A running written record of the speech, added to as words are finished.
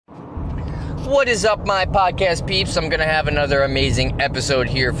What is up, my podcast peeps? I'm going to have another amazing episode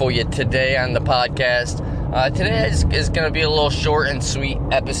here for you today on the podcast. Today is going to be a little short and sweet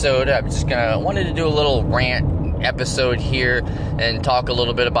episode. I'm just wanted to do a little rant episode here and talk a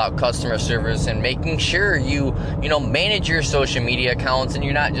little bit about customer service and making sure you manage your social media accounts and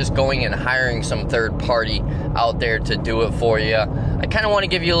you're not just going and hiring some third party out there to do it for you. I kind of want to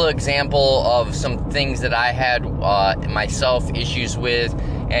give you a little example of some things that I had myself issues with,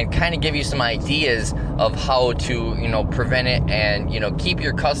 and kind of give you some ideas of how to, prevent it and, keep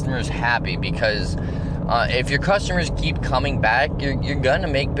your customers happy. Because if your customers keep coming back, you're going to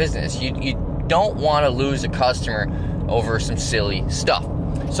make business. You don't want to lose a customer over some silly stuff.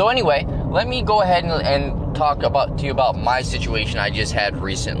 So anyway, let me go ahead and talk to you about my situation I just had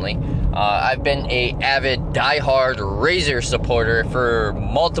recently. I've been a avid, diehard Razer supporter for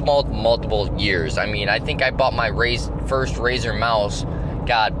multiple years. I mean, I think I bought my first Razer mouse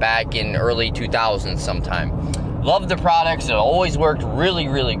back in early 2000s sometime. Loved the products. It always worked really,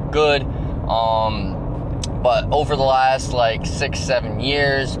 really good. But over the last 6-7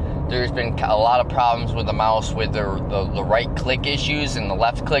 years, there's been a lot of problems with the mouse with the right click issues and the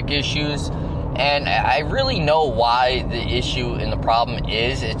left click issues. And I really know why the issue and the problem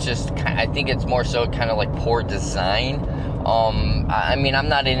is. It's just, I think it's more so kind of like poor design. I mean, I'm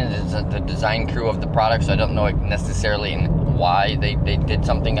not in the design crew of the product, so I don't know necessarily why they did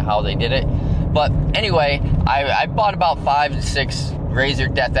something, how they did it. But anyway, I bought about 5 to 6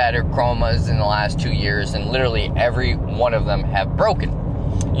 Razer Death Adder Chromas in the last 2 years, and literally every one of them have broken.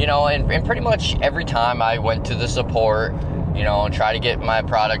 And pretty much every time I went to the support, and try to get my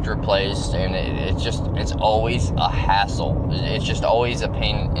product replaced, and it's always a hassle. It's just always a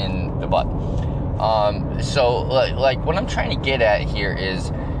pain in the butt. So what I'm trying to get at here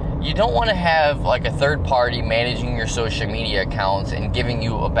is, you don't want to have a third party managing your social media accounts and giving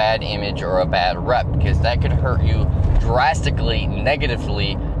you a bad image or a bad rep, because that could hurt you drastically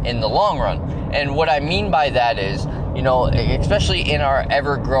negatively in the long run. And what I mean by that is, especially in our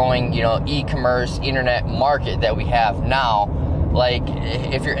ever-growing, e-commerce internet market that we have now,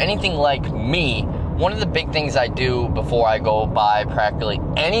 if you're anything like me, one of the big things I do before I go buy practically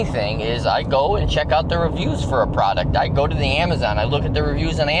anything is I go and check out the reviews for a product. I go to the Amazon. I look at the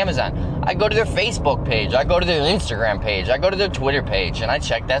reviews on Amazon. I go to their Facebook page. I go to their Instagram page. I go to their Twitter page, and I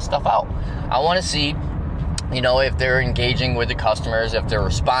check that stuff out. I want to see, if they're engaging with the customers, if they're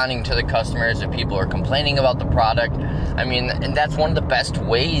responding to the customers, if people are complaining about the product. I mean, and that's one of the best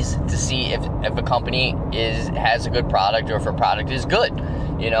ways to see if a company has a good product or if a product is good,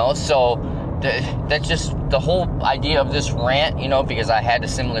 So that's just the whole idea of this rant, because I had a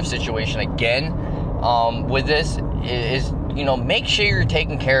similar situation again with this, is make sure you're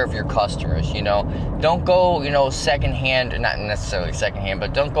taking care of your customers. Don't go, secondhand, not necessarily secondhand,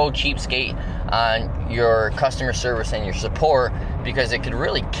 but don't go cheapskate on your customer service and your support, because it could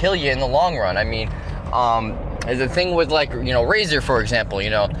really kill you in the long run. I mean, the thing with Razer, for example,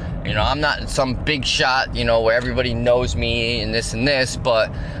 I'm not some big shot, where everybody knows me and this,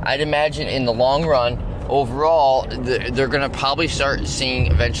 but I'd imagine in the long run, overall, they're going to probably start seeing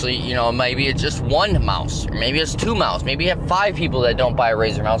eventually, maybe it's just one mouse, or maybe it's 2 mouse, maybe you have 5 people that don't buy a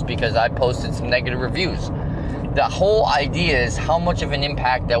Razer mouse because I posted some negative reviews. The whole idea is how much of an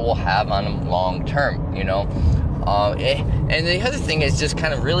impact that will have on them long term, And the other thing is just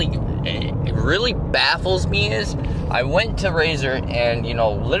kind of it really baffles me is, I went to Razer and,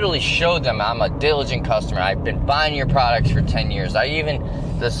 literally showed them I'm a diligent customer. I've been buying your products for 10 years.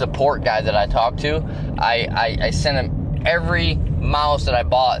 The support guy that I talked to, I sent him every mouse that I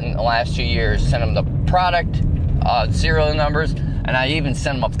bought in the last 2 years, sent him the product, serial numbers, and I even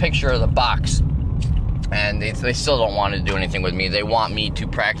sent him a picture of the box. And they still don't want to do anything with me. They want me to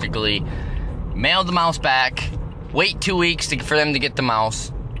practically mail the mouse back, wait 2 weeks for them to get the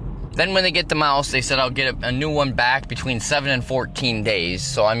mouse. Then when they get the mouse, they said I'll get a new one back between 7 and 14 days.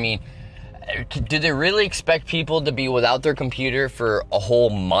 So, I mean, do they really expect people to be without their computer for a whole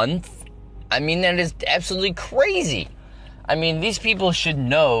month? I mean, that is absolutely crazy. I mean, these people should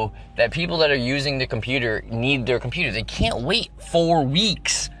know that people that are using the computer need their computer. They can't wait 4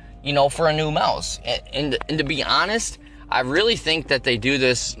 weeks, for a new mouse. And to be honest, I really think that they do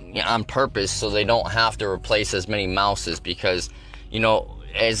this on purpose so they don't have to replace as many mouses, because,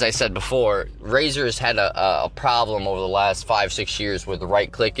 as I said before, Razer's had a problem over the last 5-6 years with the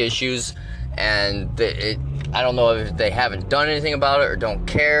right-click issues, and I don't know if they haven't done anything about it or don't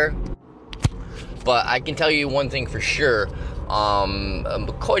care, but I can tell you one thing for sure.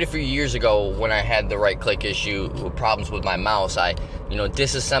 Quite a few years ago, when I had the right-click issue, problems with my mouse, I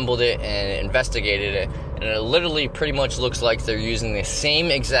disassembled it and investigated it, and it literally pretty much looks like they're using the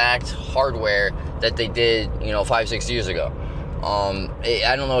same exact hardware that they did, 5-6 years ago.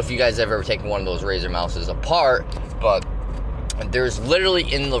 I don't know if you guys have ever taken one of those Razer mouses apart, but there's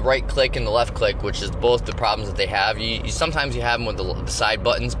literally in the right click and the left click, which is both the problems that they have. Sometimes you have them with the side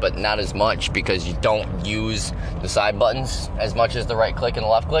buttons, but not as much because you don't use the side buttons as much as the right click and the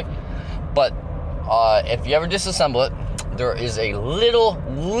left click. But if you ever disassemble it, there is a little,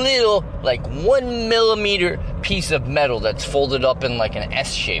 like 1 millimeter piece of metal that's folded up in like an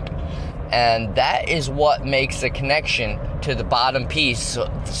S shape. And that is what makes the connection to the bottom piece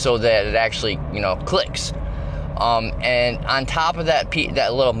so that it actually, clicks. And on top of that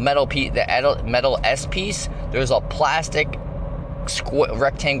little metal piece, the metal S piece, there's a plastic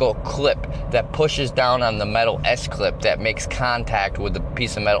rectangle clip that pushes down on the metal S clip that makes contact with the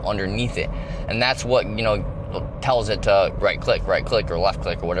piece of metal underneath it. And that's what, tells it to right click or left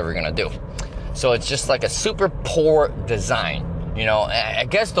click or whatever you're going to do. So it's just like a super poor design. I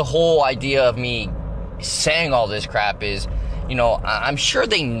guess the whole idea of me saying all this crap is, I'm sure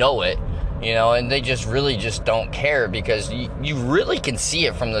they know it, and they just don't care because you really can see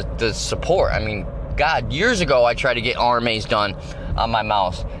it from the support. I mean, God, years ago I tried to get RMAs done on my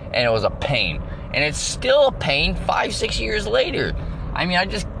mouse and it was a pain. And it's still a pain 5-6 years later. I mean, I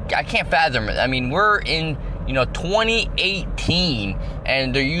can't fathom it. I mean, we're in 2018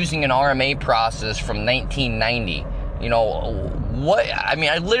 and they're using an RMA process from 1990. What? I mean,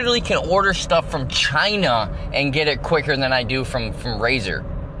 I literally can order stuff from China and get it quicker than I do from Razer.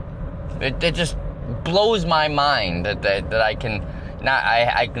 It just blows my mind that I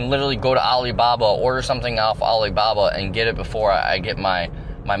can literally go to Alibaba, order something off Alibaba, and get it before I get my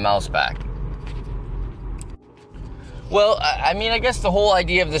mouse back. Well, I mean, I guess the whole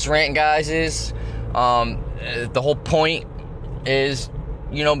idea of this rant, guys, is the whole point is,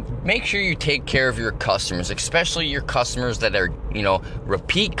 make sure you take care of your customers, especially your customers that are,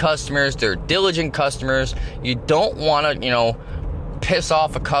 repeat customers, they're diligent customers. You don't want to, piss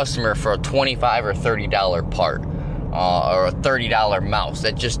off a customer for a $25 or $30 part or a $30 mouse.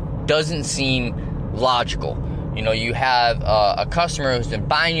 That just doesn't seem logical. You have a customer who's been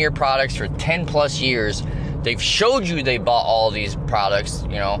buying your products for 10 plus years. They've showed you they bought all these products,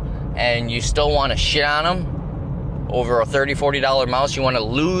 and you still want to shit on them over a $30, $40 mouse. You want to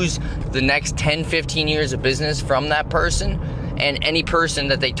lose the next 10, 15 years of business from that person. And any person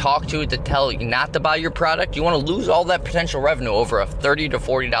that they talk to tell you not to buy your product, you want to lose all that potential revenue over a $30 to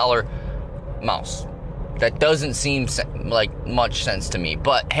 $40 mouse. That doesn't seem like much sense to me.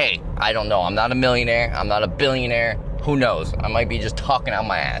 But hey, I don't know. I'm not a millionaire. I'm not a billionaire. Who knows? I might be just talking out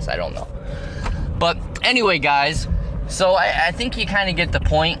my ass. I don't know. But anyway, guys, so I think you kind of get the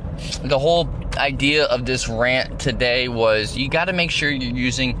point. The whole idea of this rant today was you got to make sure you're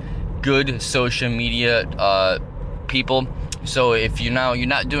using good social media people. So if you're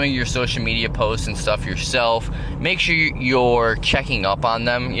not doing your social media posts and stuff yourself, make sure you're checking up on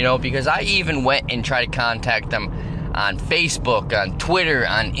them, because I even went and tried to contact them on Facebook, on Twitter,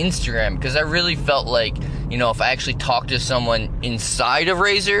 on Instagram, because I really felt like, if I actually talked to someone inside of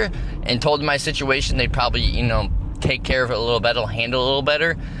Razer and told them my situation, they'd probably, take care of it a little better, handle it a little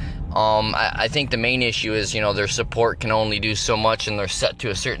better. I think the main issue is, their support can only do so much and they're set to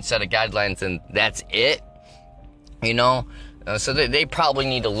a certain set of guidelines and that's it, so they probably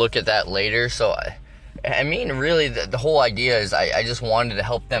need to look at that later. So, I mean, really, the whole idea is I just wanted to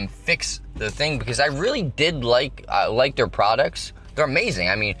help them fix the thing because I really did like their products. They're amazing.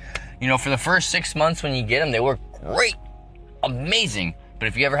 I mean, for the first 6 months when you get them, they were great, amazing. But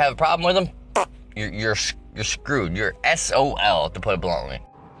if you ever have a problem with them, you're screwed. You're SOL, to put it bluntly.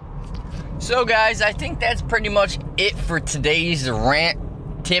 So, guys, I think that's pretty much it for today's rant,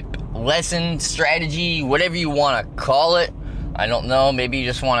 tip, lesson, strategy, whatever you want to call it. I don't know, maybe you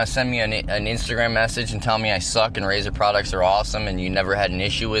just want to send me an Instagram message and tell me I suck and Razer products are awesome and you never had an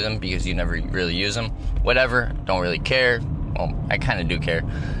issue with them because you never really use them. Whatever, don't really care. Well, I kind of do care,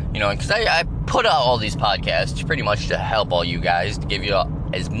 because I put out all these podcasts pretty much to help all you guys, to give you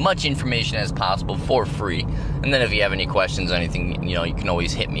as much information as possible for free. And then if you have any questions or anything, you can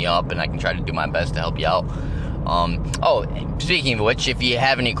always hit me up and I can try to do my best to help you out. Speaking of which, if you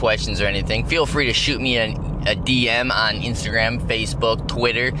have any questions or anything, feel free to shoot me a DM on Instagram, Facebook,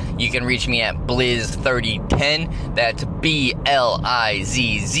 Twitter. You can reach me at Blizz3010. That's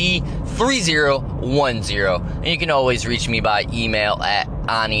BLIZZ 3010. And you can always reach me by email at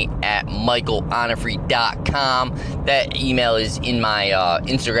ani@michaelonifree.com. That email is in my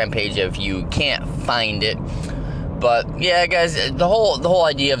Instagram page if you can't find it. But yeah, guys, the whole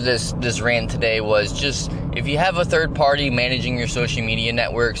idea of this rant today was just if you have a third party managing your social media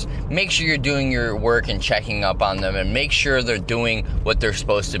networks, make sure you're doing your work and checking up on them, and make sure they're doing what they're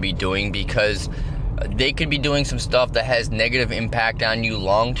supposed to be doing, because they could be doing some stuff that has negative impact on you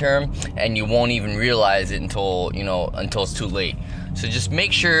long term, and you won't even realize it until it's too late. So just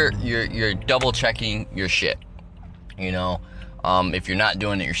make sure you're double checking your shit, if you're not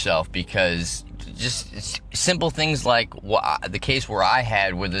doing it yourself, because just simple things like the case where I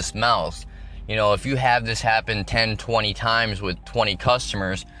had with this mouse. If you have this happen 10, 20 times with 20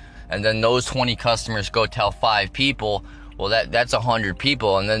 customers, and then those 20 customers go tell 5 people, well, that's 100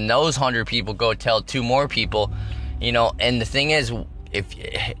 people, and then those 100 people go tell 2 more people, and the thing is,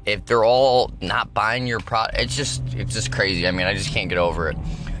 if they're all not buying your product, it's just crazy. I mean, I just can't get over it.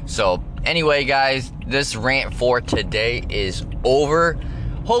 So anyway, guys, this rant for today is over.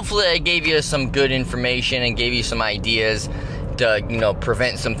 Hopefully I gave you some good information and gave you some ideas to,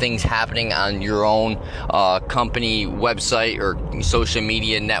 prevent some things happening on your own company website or social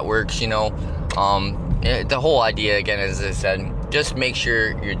media networks, The whole idea, again, as I said, just make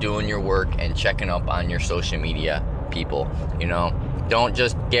sure you're doing your work and checking up on your social media people, Don't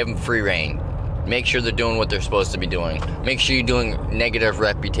just give them free reign. Make sure they're doing what they're supposed to be doing. Make sure you're doing negative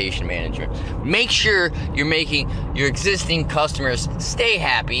reputation management. Make sure you're making your existing customers stay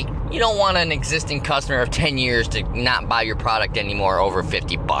happy. You don't want an existing customer of 10 years to not buy your product anymore over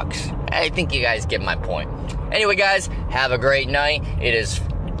 $50. I think you guys get my point. Anyway, guys, have a great night. It is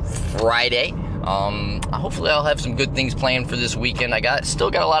Friday. Hopefully I'll have some good things planned for this weekend.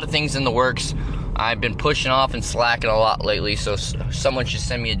 Still got a lot of things in the works. I've been pushing off and slacking a lot lately, so someone should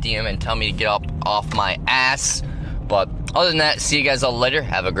send me a DM and tell me to get up off my ass. But other than that, see you guys all later.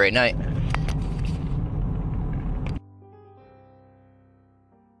 Have a great night.